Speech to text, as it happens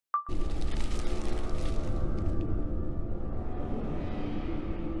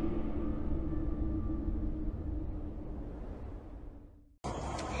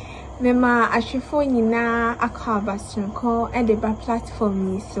Mema ashifo nyina akaba sonko e de ba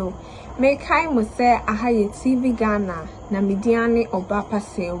platform yi so me kai mo se ahaye TV Ghana na mediane oba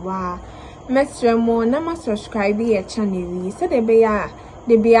pasewa mesremo na ma subscribe ye channel yi se de be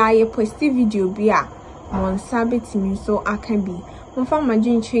ya ye post video bi a mon sabetimi so aka bi mo fa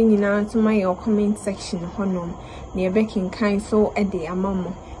madwinche nyina to my comment section honom na ye be kinkan so e de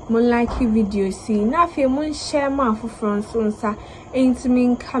amamo mon like video si na fe mon share ma afofron so nsa entimi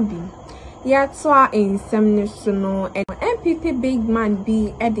nkabi ya twa ensem ne so no MPP big man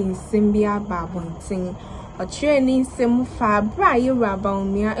bi edin simbia babontin o training nsem fa bra yura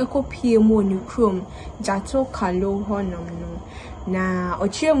Bawumia ekopie mu oni krom jato kalo honom no na o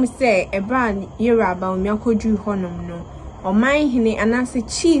tremu se ebra yura Bawumia kodru honom no o man hene anase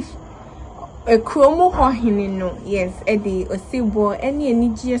chief ekromo ho hene no yes edi osibo eni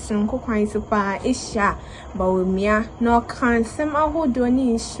enigye sonko kwan so pa ehia Bawumia no kan sem ahodo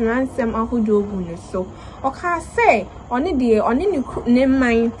ni insuransem ahodo gu ne so o ka say oni ne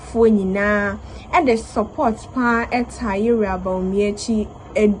man fo nyina e de support pa eta yura Bawumia chi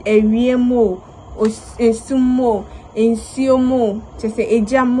ewiemo esumo ensiomo tese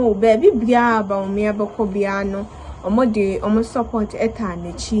ejamo be bibia Bawumia beko bia no omo support eta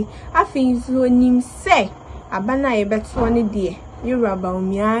nechi afin zo nim se abana ye beto ne de yura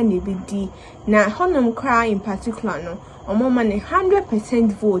Bawumia ne bidi na honom kra in particular no omo ma ne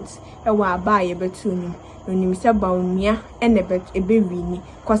 100% votes e wa aba ye beto nim onim se Bawumia e ne ebe wini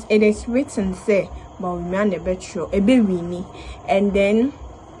cause it is written say Bawumia ne betro ebe wini and then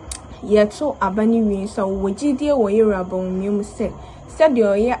yeto abani win so wogidie wo yura Bawumia mu se said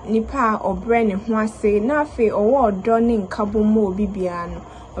yo ya nipa obre ne ho ase na afi owo odo ne nkabom mo bibia no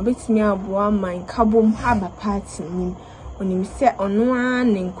obetimi aboa man nkabom aba party nim onim se ono a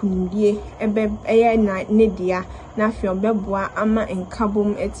ne nkunimdie ebe eye na nedia na afi obeboa ama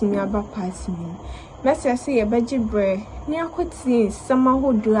nkabom etimi aba party nim mesese ye begibre ni akoti nsama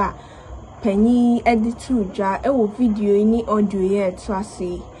hodo a panyi editu dwa ewo video ni audio ye to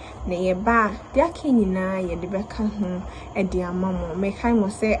ase na ye ba dia kenyina ye de beka ho e de amamo me kai mo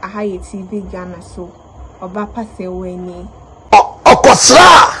se ahaye TV Ghana so oba pase weni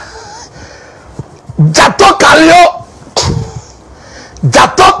okosra jato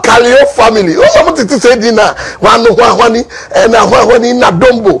kalio family o so mutiti say dina wani na hwani na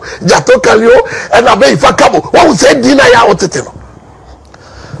dombo jato kalio na be ifakabo wo say dina ya otete no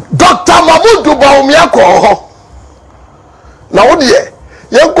Dr. Mamudu Bawumia ko ho na wo de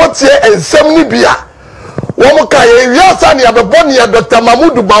yenkotie ensem ni bia wo mo ka ye wiasa ne abebo ne Dr.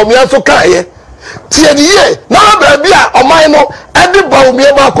 Mamudu Bawumia so ka ye tie ni ye na ba bia oman no edi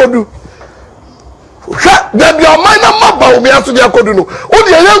Bawumia ba kodu hwa da bia oman na ma Bawumia so dia kodu no wo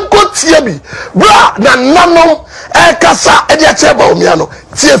de yenkotie bi bra na nanom e kasa e dia che Bawumia no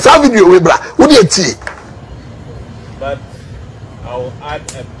tie sa video we bra wo de tie. But I'll add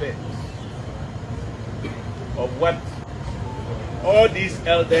a bit of what all these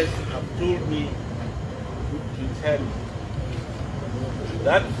elders have told me to tell you,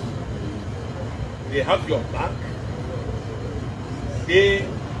 that they have your back day,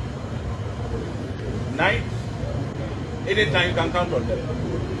 night, anytime you can count on them.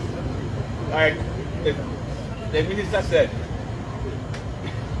 Like the minister said,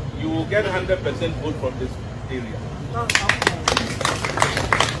 you will get 100% vote from this area.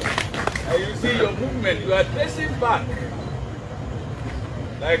 And you see your movement, you are tracing back.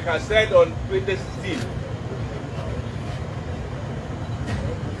 Like I said on 2016,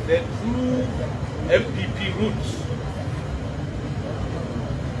 the true MPP roots.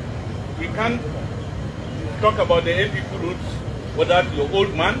 We can't talk about the MPP roots without your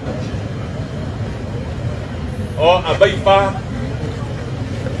old man or Abaifa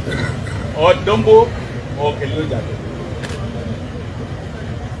or Dombo or Kelioja.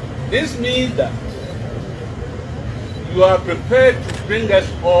 This means that you are prepared to bring us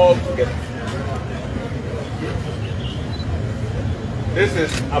all together. This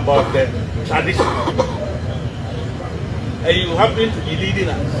is about the tradition. And you happen to be leading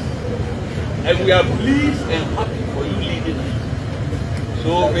us. And we are pleased and happy for you leading us.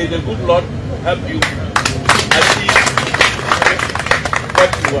 So may the good Lord help you achieve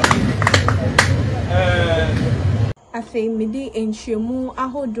what you want. Afi midi enchemu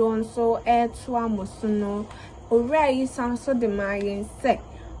ahodo nso eto amosono owura yi sanso de mayen se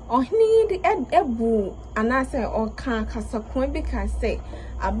ohni de ebu anase oka kasakon bi ka se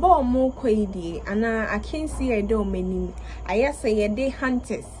aba omo kwedi ana akensi ede omanim ayese ye de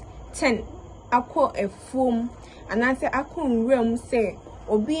hunters 10 akọ efom anase akọ nwuram se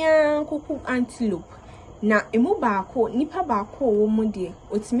obian kuku antelope na emu baako nipa baako wo mu de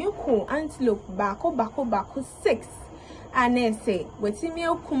otimi ko antelope baako 6 ana say wetimi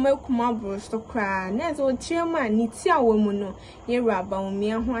ekuma brosto kra na so chiema ni ti awo mu no yewura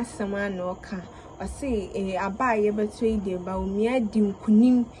Bawumia ho asem ana oka ose abaye betu ide Bawumia di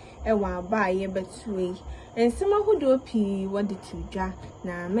nkunim ewa abaye betu yi ensema hodo pi wode tudwa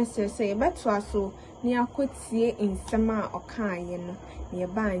na mesese yebetu aso ni akotie ensema okaye no ne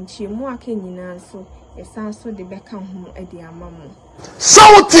ba nchi mu aka nyina so esanso de beka ho ade amamu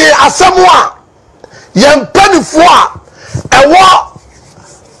sauti asemwa yempanifo a ewo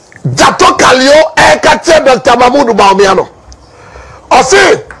jato kalio ekate Dr. Mahmoud Bawumia no o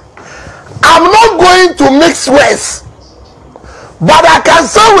say I'm not going to mix words, but I can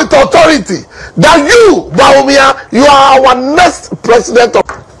say with authority that you, Bawumia, you are our next president of.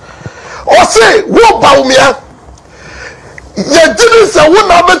 Or say, who Bawumia? You didn't say we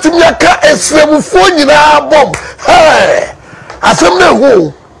na betimi aka esrebu phone nyina bomb. Hey, asem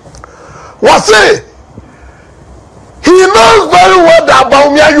who? Was say he knows very well that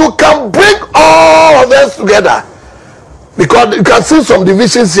Bawumia you can bring all of us together because you can see some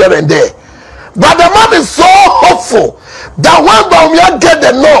divisions here and there. But the man is so hopeful that when Bawumia get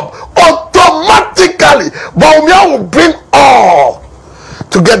the knob, automatically Bawumia will bring all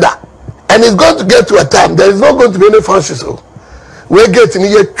together. And it's going to get to a time, there is not going to be any functions. So we're getting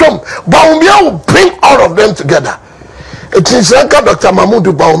here, Trump. Bawumia will bring all of them together. It is like Dr. Mahmoud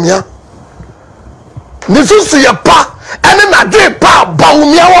Bawumia. Nisu ya pa, and then I did pa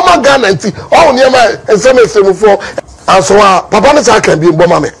Bawumia wama gananti. Oh, Niama, and some for and so Papa Nisa can be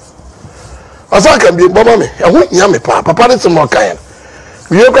bomame. Asa can be bomame. I won't yam pa. Papa is more kind.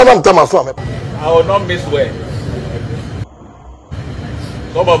 You can't tell my son. I will not miss words.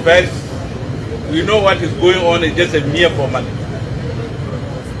 Some of us, we know what is going on, it's just a mere formality.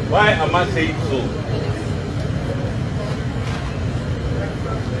 Why am I saying so?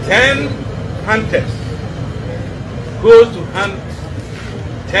 10 hunters go to hunt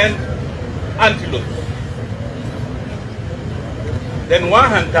 10 antelopes. Then one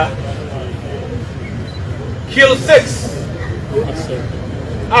hunter kills 6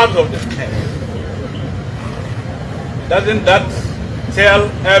 out of the 10. Doesn't that tell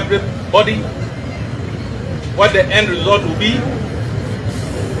everybody what the end result will be?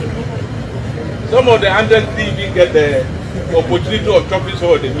 Some of the hunters didn't even get the opportunity of chopping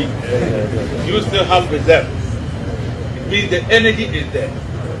some of the meat. You still have reserve. It means the energy is there.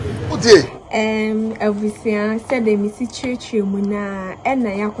 Everything said the Missy Church Muna and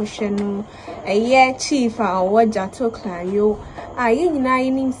Nayakosheno, a year chief or what Jato Clario. I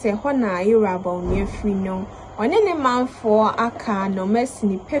in say, Hona, you are Bawumia free no. On any man for Aka, no mess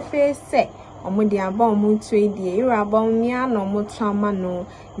ni pepe say, or when they are born moon to a dear, you are Bawumia no more trauma no.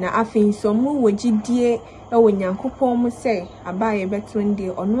 Na afin so mu woji die ewo nyankopon mu se abaye betonde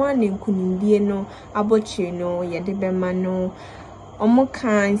ono ane nkunindie no aboche no yede bema no omo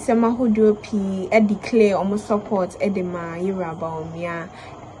kan sema hodo pi e declare omo support edema yira Bawumia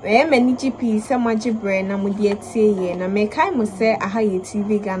e mani gp sema gibre na mudi etie ye na mekai mu se ahaye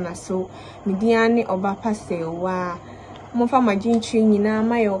TV Ghana so midiane oba pasewa Mofa majinchi nyina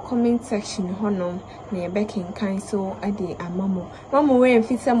mayo comment section honom na yebekin kan so ade amamo mama we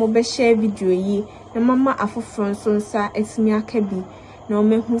mfisa mo be share video yi na mama afofron so nsa etimi aka bi na o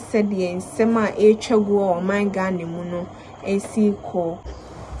mehu sede ensem a etwagu o man Ghana mu no esi ko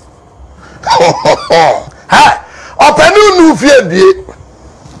ha opani nu fie die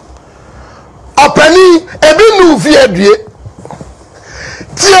opani ebi nu fie die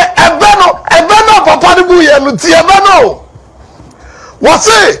tie ebeno papa de bu ye no tie ebeno what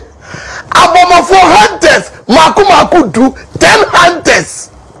say aboma for hunters maku do 10 hunters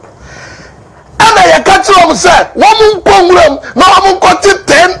ana ya catch them say womun kongram na womun ko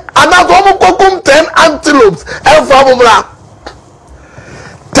 10 ana womun ko kum 10 antelopes e fa bumra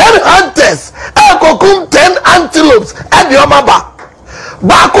 10 hunters e ko kum 10 antelopes e di omaba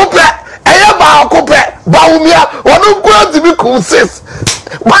ba ko pe eye ba ko pe Bawumia wonu ko ti bi kum 6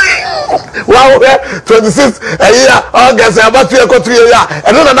 wow 26 a year August about 2 years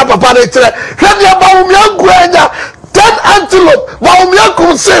and then papa dey tire hwe dia Bawumia guanya 10 antelope Bawumia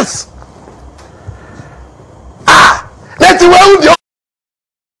kum 6 let's